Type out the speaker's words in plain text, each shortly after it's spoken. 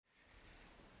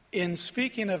In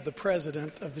speaking of the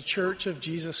President of the Church of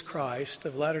Jesus Christ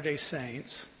of Latter-day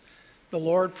Saints, the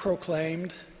Lord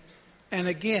proclaimed, "And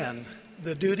again,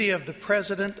 the duty of the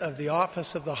President of the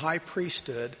office of the High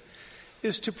Priesthood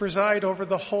is to preside over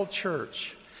the whole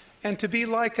church, and to be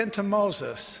like unto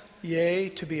Moses, yea,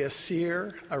 to be a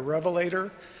seer, a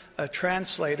revelator, a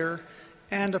translator,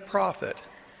 and a prophet,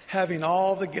 having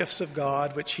all the gifts of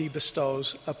God which he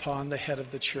bestows upon the head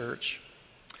of the church."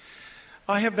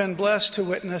 I have been blessed to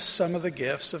witness some of the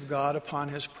gifts of God upon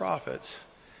his prophets.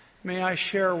 May I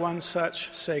share one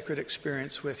such sacred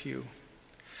experience with you.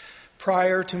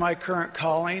 Prior to my current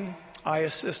calling, I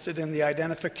assisted in the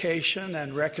identification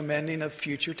and recommending of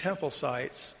future temple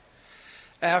sites.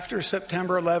 After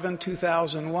September 11,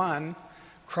 2001,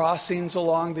 crossings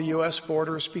along the U.S.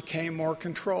 borders became more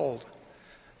controlled.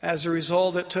 As a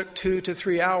result, it took 2 to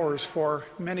 3 hours for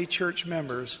many church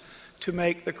members to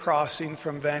make the crossing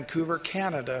from Vancouver,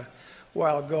 Canada,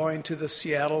 while going to the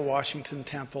Seattle, Washington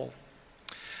temple.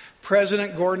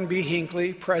 President Gordon B.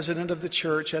 Hinckley, president of the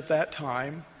church at that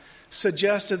time,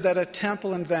 suggested that a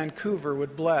temple in Vancouver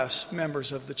would bless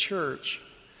members of the church.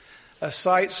 A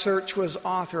site search was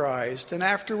authorized, and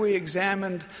after we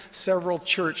examined several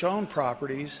church-owned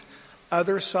properties,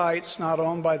 other sites not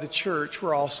owned by the church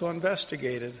were also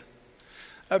investigated.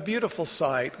 A beautiful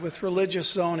site with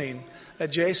religious zoning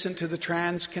adjacent to the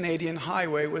Trans-Canadian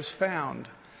Highway was found.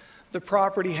 The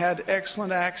property had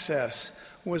excellent access,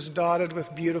 was dotted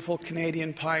with beautiful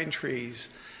Canadian pine trees,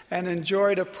 and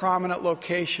enjoyed a prominent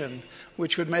location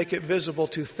which would make it visible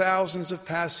to thousands of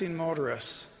passing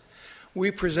motorists. We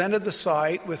presented the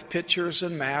site with pictures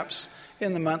and maps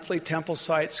in the monthly Temple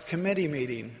Sites Committee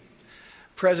meeting.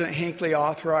 President Hinckley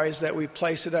authorized that we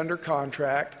place it under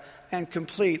contract and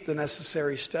complete the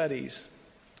necessary studies.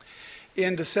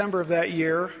 In December of that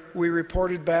year, we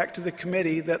reported back to the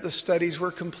committee that the studies were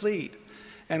complete,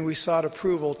 and we sought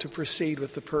approval to proceed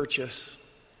with the purchase.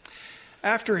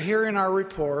 After hearing our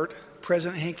report,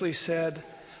 President Hinckley said,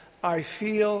 "I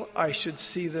feel I should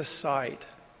see this site."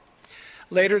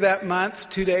 Later that month,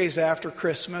 2 days after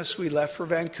Christmas, we left for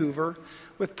Vancouver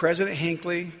with President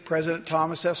Hinckley, President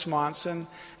Thomas S. Monson,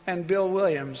 and Bill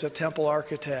Williams, a temple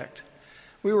architect.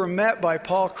 We were met by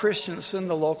Paul Christensen,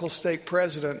 the local stake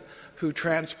president, who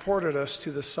transported us to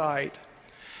the site.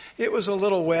 It was a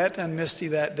little wet and misty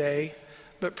that day,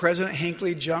 but President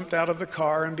Hinckley jumped out of the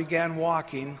car and began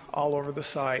walking all over the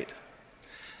site.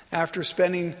 After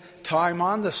spending time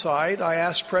on the site, I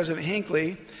asked President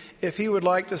Hinckley if he would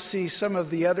like to see some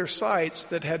of the other sites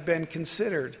that had been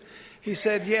considered. He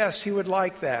said yes, he would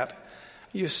like that.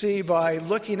 You see, by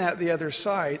looking at the other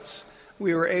sites,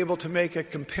 we were able to make a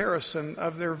comparison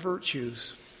of their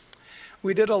virtues.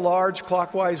 We did a large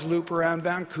clockwise loop around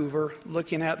Vancouver,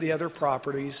 looking at the other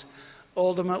properties,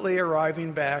 ultimately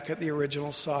arriving back at the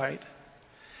original site.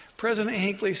 President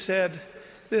Hinckley said,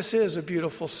 "This is a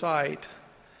beautiful site."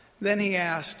 Then he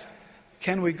asked,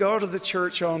 "Can we go to the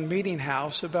church-owned meeting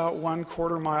house about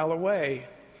 1/4 mile away?"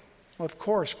 "Well, of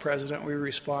course, President," we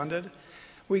responded.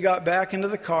 We got back into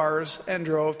the cars and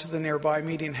drove to the nearby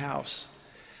meeting house.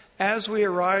 As we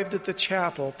arrived at the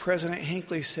chapel, President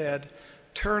Hinckley said,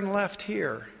 "Turn left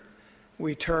here."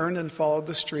 We turned and followed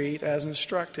the street as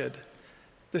instructed.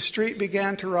 The street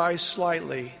began to rise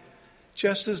slightly.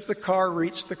 Just as the car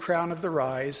reached the crown of the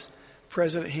rise,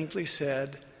 President Hinckley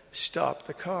said, "Stop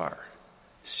the car.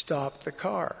 Stop the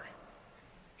car."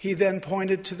 He then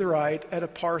pointed to the right at a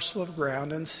parcel of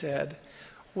ground and said,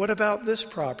 "What about this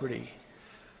property?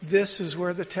 This is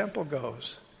where the temple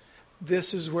goes.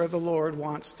 This is where the Lord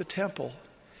wants the temple.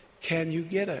 Can you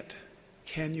get it?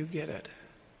 Can you get it?"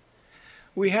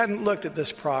 We hadn't looked at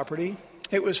this property.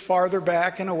 It was farther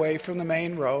back and away from the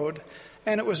main road,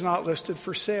 and it was not listed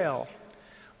for sale.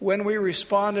 When we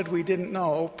responded we didn't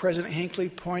know, President Hinckley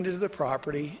pointed to the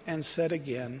property and said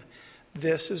again,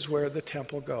 "This is where the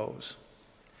temple goes."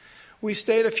 We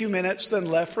stayed a few minutes, then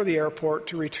left for the airport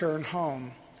to return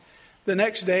home. The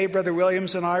next day, Brother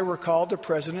Williams and I were called to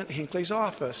President Hinckley's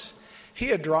office. He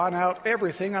had drawn out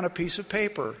everything on a piece of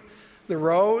paper. The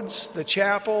roads, the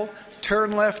chapel,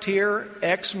 turn left here,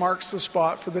 X marks the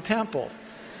spot for the temple.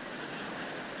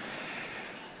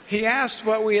 He asked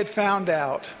what we had found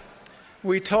out.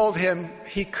 We told him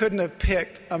he couldn't have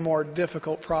picked a more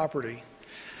difficult property.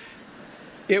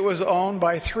 It was owned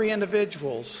by 3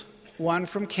 individuals, one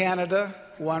from Canada,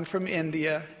 one from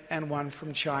India, and one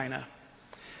from China.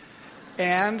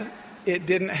 And it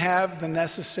didn't have the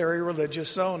necessary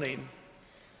religious zoning.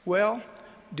 "Well,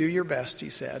 do your best," he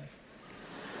said.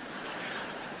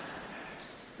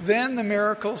 Then the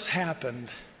miracles happened.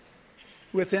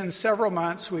 Within several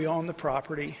months, we owned the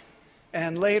property.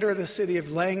 and later the city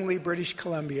of Langley, British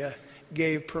Columbia,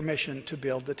 gave permission to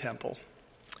build the temple.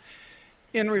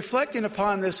 In reflecting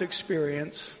upon this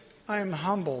experience, I am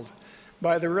humbled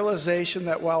by the realization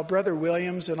that while Brother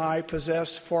Williams and I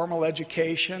possessed formal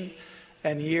education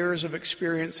and years of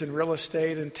experience in real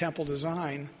estate and temple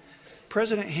design,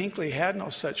 President Hinckley had no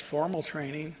such formal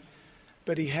training,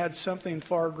 but he had something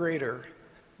far greater,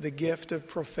 the gift of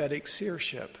prophetic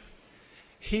seership.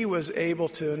 He was able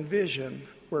to envision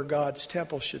where God's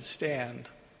temple should stand.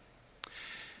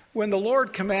 When the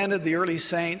Lord commanded the early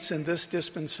saints in this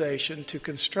dispensation to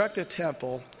construct a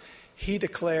temple, he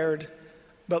declared,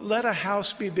 "But let a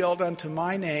house be built unto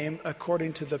my name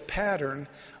according to the pattern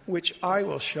which I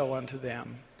will show unto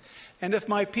them. And if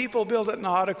my people build it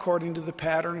not according to the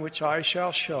pattern which I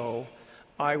shall show,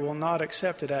 I will not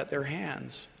accept it at their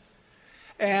hands."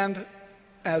 And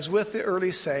as with the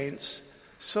early saints,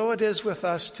 so it is with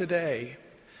us today.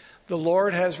 The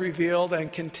Lord has revealed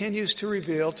and continues to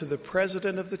reveal to the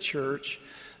president of the church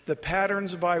the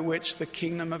patterns by which the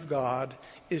kingdom of God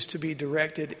is to be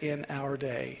directed in our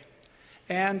day.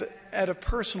 And at a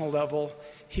personal level,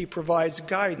 he provides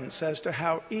guidance as to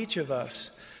how each of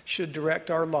us should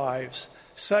direct our lives,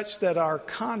 such that our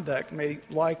conduct may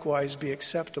likewise be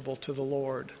acceptable to the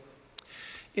Lord.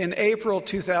 In April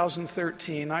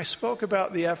 2013, I spoke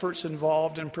about the efforts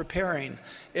involved in preparing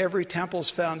every temple's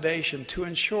foundation to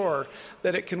ensure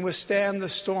that it can withstand the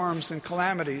storms and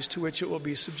calamities to which it will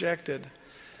be subjected.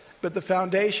 But the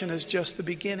foundation is just the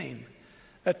beginning.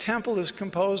 A temple is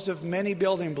composed of many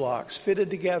building blocks fitted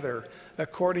together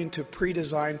according to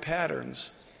pre-designed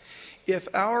patterns. If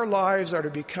our lives are to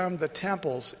become the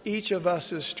temples each of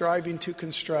us is striving to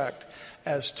construct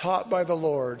as taught by the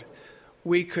Lord,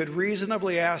 we could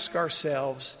reasonably ask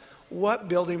ourselves, what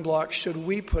building blocks should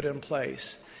we put in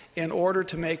place in order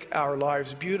to make our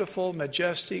lives beautiful,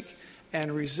 majestic,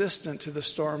 and resistant to the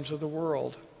storms of the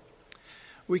world?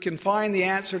 We can find the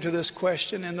answer to this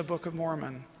question in the Book of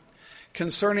Mormon.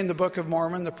 Concerning the Book of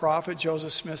Mormon, the prophet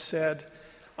Joseph Smith said,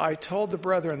 "I told the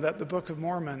brethren that the Book of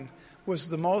Mormon was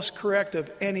the most correct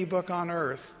of any book on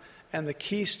earth and the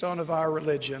keystone of our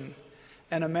religion.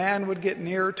 And a man would get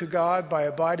nearer to God by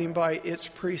abiding by its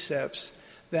precepts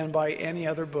than by any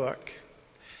other book."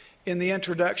 In the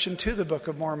introduction to the Book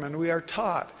of Mormon, we are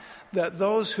taught that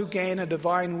those who gain a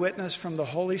divine witness from the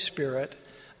Holy Spirit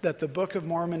that the Book of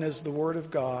Mormon is the Word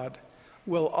of God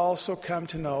will also come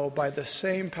to know by the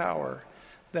same power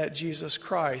that Jesus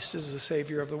Christ is the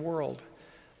Savior of the world,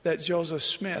 that Joseph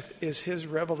Smith is his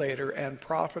revelator and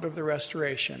prophet of the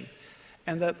restoration,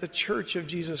 and that the Church of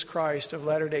Jesus Christ of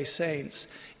Latter-day Saints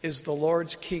is the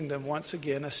Lord's kingdom once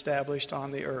again established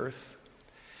on the earth.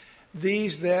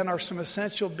 These, then, are some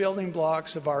essential building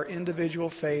blocks of our individual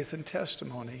faith and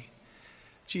testimony.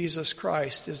 Jesus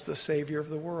Christ is the Savior of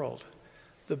the world.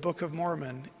 The Book of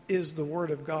Mormon is the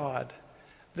Word of God.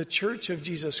 The Church of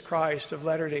Jesus Christ of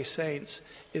Latter-day Saints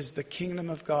is the kingdom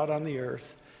of God on the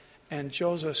earth, and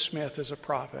Joseph Smith is a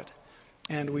prophet,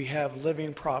 and we have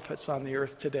living prophets on the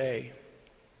earth today.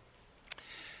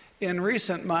 In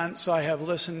recent months, I have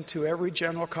listened to every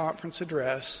General Conference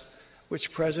address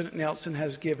which President Nelson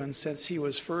has given since he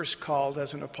was first called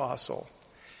as an apostle.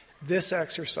 This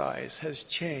exercise has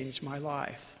changed my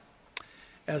life.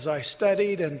 As I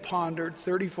studied and pondered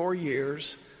 34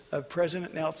 years of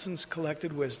President Nelson's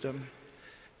collected wisdom,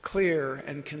 clear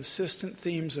and consistent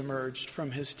themes emerged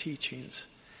from his teachings.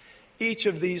 Each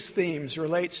of these themes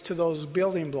relates to those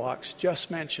building blocks just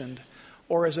mentioned,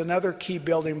 or as another key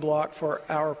building block for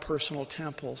our personal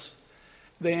temples.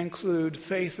 They include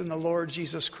faith in the Lord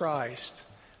Jesus Christ,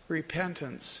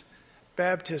 repentance,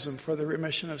 baptism for the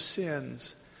remission of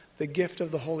sins, the gift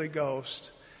of the Holy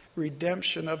Ghost,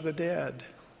 redemption of the dead,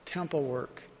 temple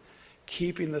work,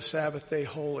 keeping the Sabbath day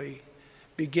holy,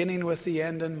 beginning with the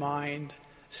end in mind,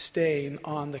 staying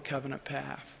on the covenant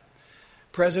path.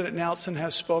 President Nelson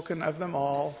has spoken of them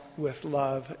all with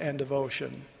love and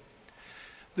devotion.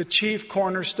 The chief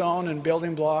cornerstone and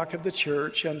building block of the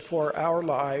church and for our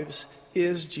lives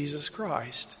is Jesus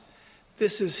Christ.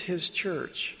 This is his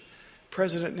church.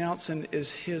 President Nelson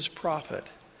is his prophet.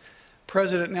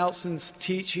 President Nelson's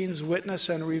teachings witness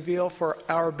and reveal for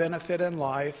our benefit and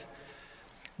life,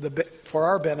 the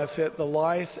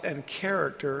life and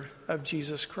character of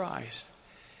Jesus Christ.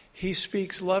 He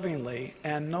speaks lovingly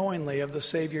and knowingly of the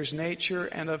Savior's nature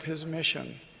and of his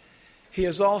mission. He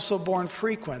has also borne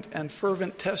frequent and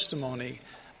fervent testimony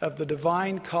of the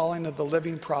divine calling of the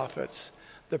living prophets,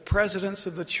 the presidents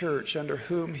of the church under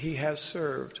whom he has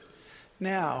served.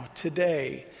 Now,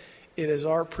 today, it is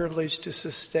our privilege to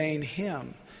sustain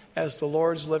him as the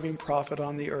Lord's living prophet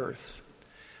on the earth.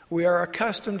 We are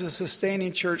accustomed to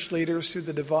sustaining church leaders through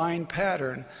the divine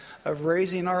pattern of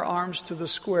raising our arms to the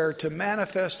square to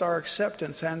manifest our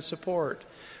acceptance and support.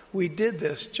 We did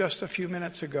this just a few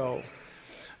minutes ago.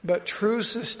 But true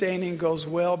sustaining goes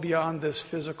well beyond this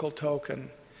physical token.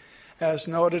 As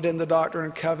noted in the Doctrine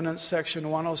and Covenants, section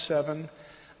 107,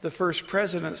 the first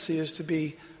presidency is to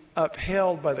be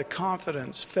upheld by the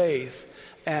confidence, faith,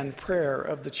 and prayer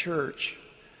of the church.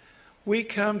 We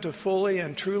come to fully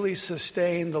and truly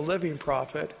sustain the living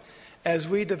prophet as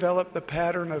we develop the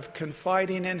pattern of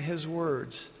confiding in his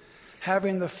words,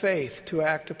 having the faith to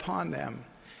act upon them,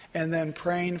 and then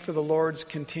praying for the Lord's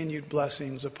continued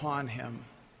blessings upon him.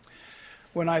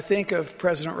 When I think of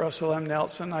President Russell M.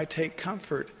 Nelson, I take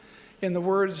comfort in the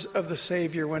words of the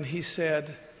Savior when he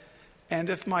said, "And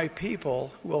if my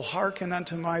people will hearken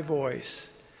unto my voice,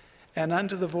 and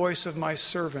unto the voice of my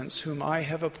servants whom I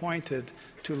have appointed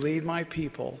to lead my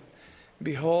people,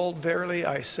 behold, verily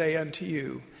I say unto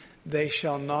you, they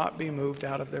shall not be moved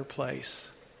out of their place."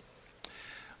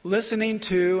 Listening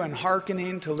to and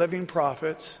hearkening to living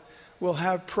prophets will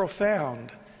have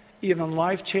profound, even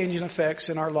life-changing effects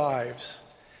in our lives.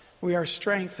 We are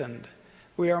strengthened.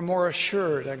 We are more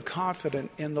assured and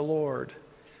confident in the Lord.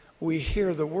 We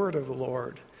hear the word of the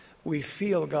Lord. We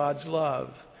feel God's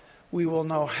love. We will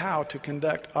know how to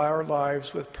conduct our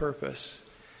lives with purpose.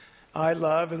 I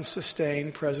love and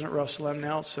sustain President Russell M.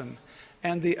 Nelson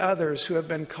and the others who have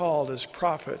been called as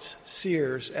prophets,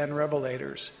 seers, and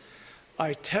revelators.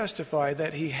 I testify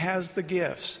that he has the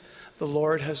gifts the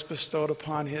Lord has bestowed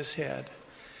upon his head.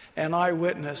 And I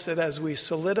witness that as we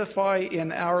solidify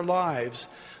in our lives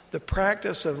the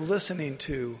practice of listening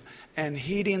to and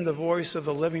heeding the voice of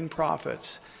the living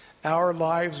prophets, our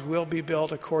lives will be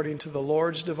built according to the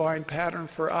Lord's divine pattern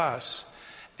for us,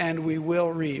 and we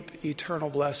will reap eternal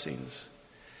blessings.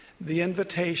 The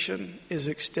invitation is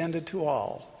extended to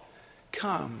all.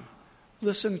 Come,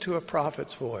 listen to a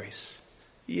prophet's voice.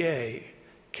 Yea,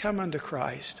 come unto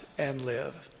Christ and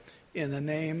live. In the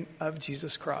name of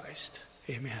Jesus Christ,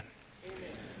 amen.